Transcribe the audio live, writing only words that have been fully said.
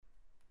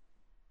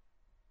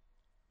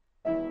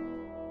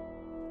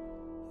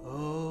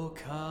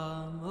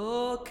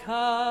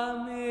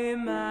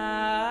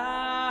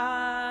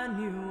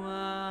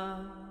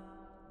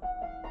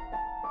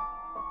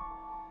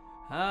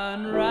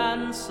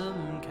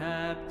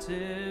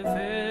captive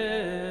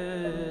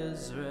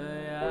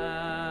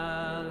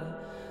Israel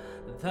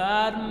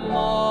that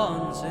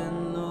mourns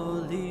in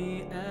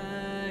lowly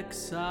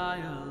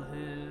exile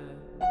here,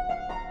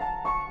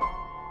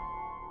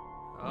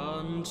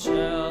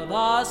 until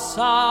the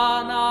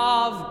Son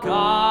of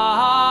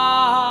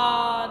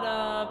God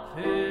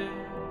appear.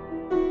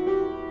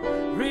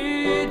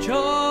 Rejoice,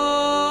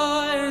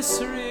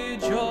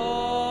 rejoice,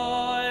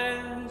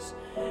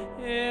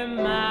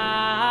 Emmanuel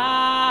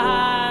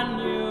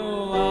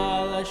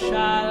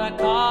shall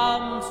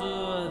come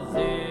to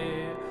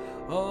thee,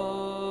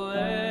 O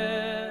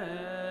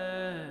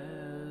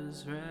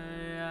Israel.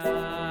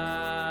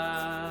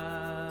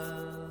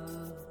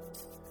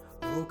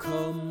 O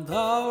come,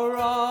 thou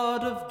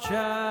rod of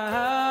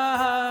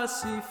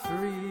Jesse,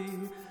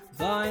 free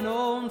thine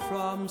own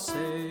from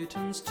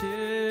Satan's tyranny.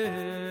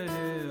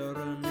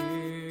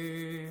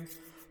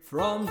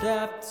 From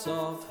depths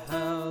of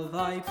hell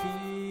thy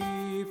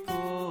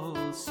people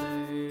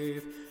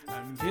save,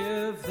 and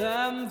give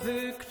them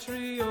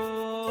victory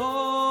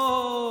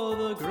o'er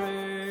the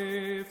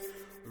grave.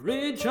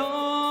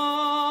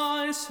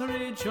 Rejoice,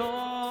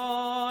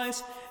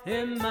 rejoice,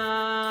 Emmanuel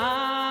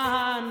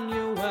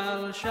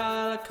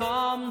shall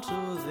come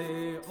to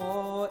thee,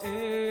 O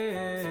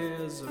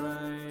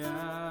Israel.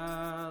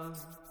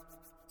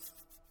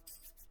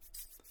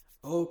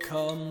 O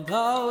come,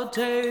 thou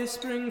day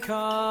spring,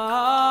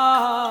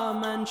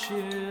 come and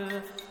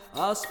cheer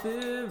our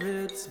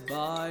spirits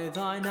by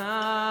thine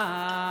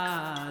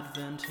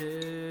advent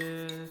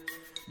here.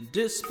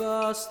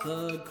 Disperse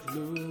the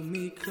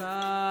gloomy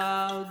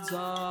clouds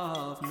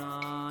of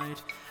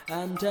night,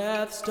 and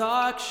death's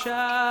dark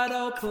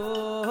shadow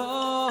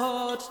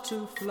put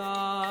to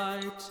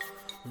flight.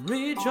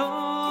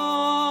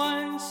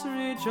 Rejoice,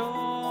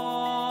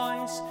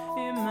 rejoice,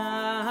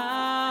 Emmanuel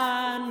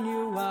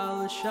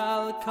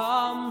shall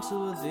come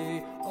to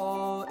thee,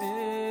 O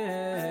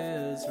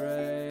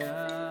Israel.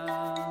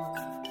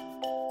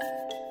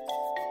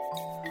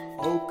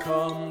 O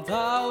come,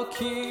 thou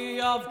key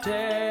of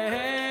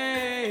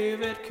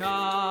David,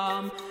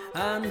 come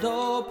and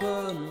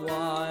open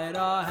wide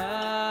our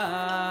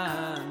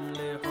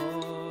heavenly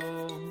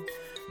home.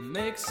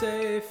 Make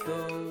safe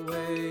the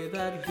way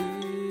that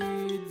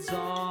leads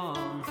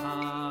on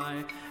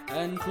high,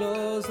 and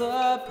close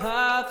the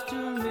path to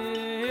misery.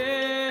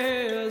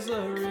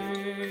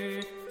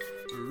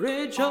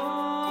 Rejoice,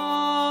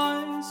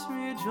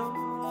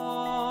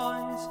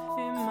 rejoice,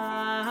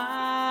 Emmanuel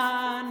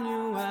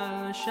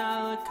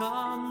shall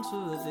come to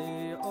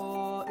thee,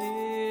 O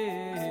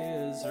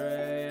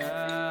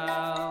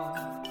Israel.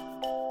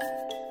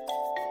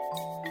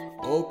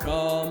 O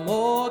come,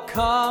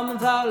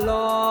 thou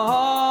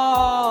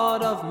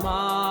Lord of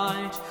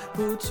might,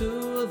 who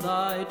to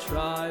thy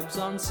tribes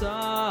on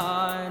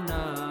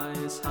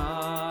Sinai's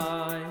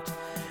height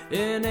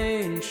in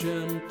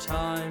ancient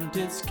time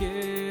didst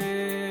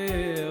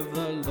give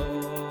the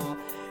law,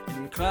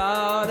 in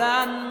cloud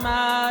and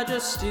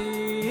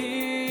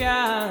majesty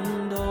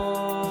and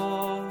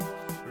awe.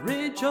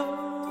 Rejoice,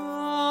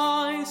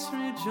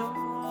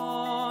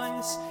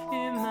 rejoice,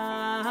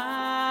 Emmanuel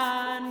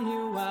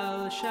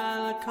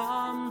shall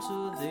come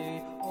to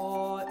thee,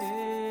 O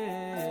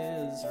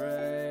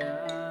Israel.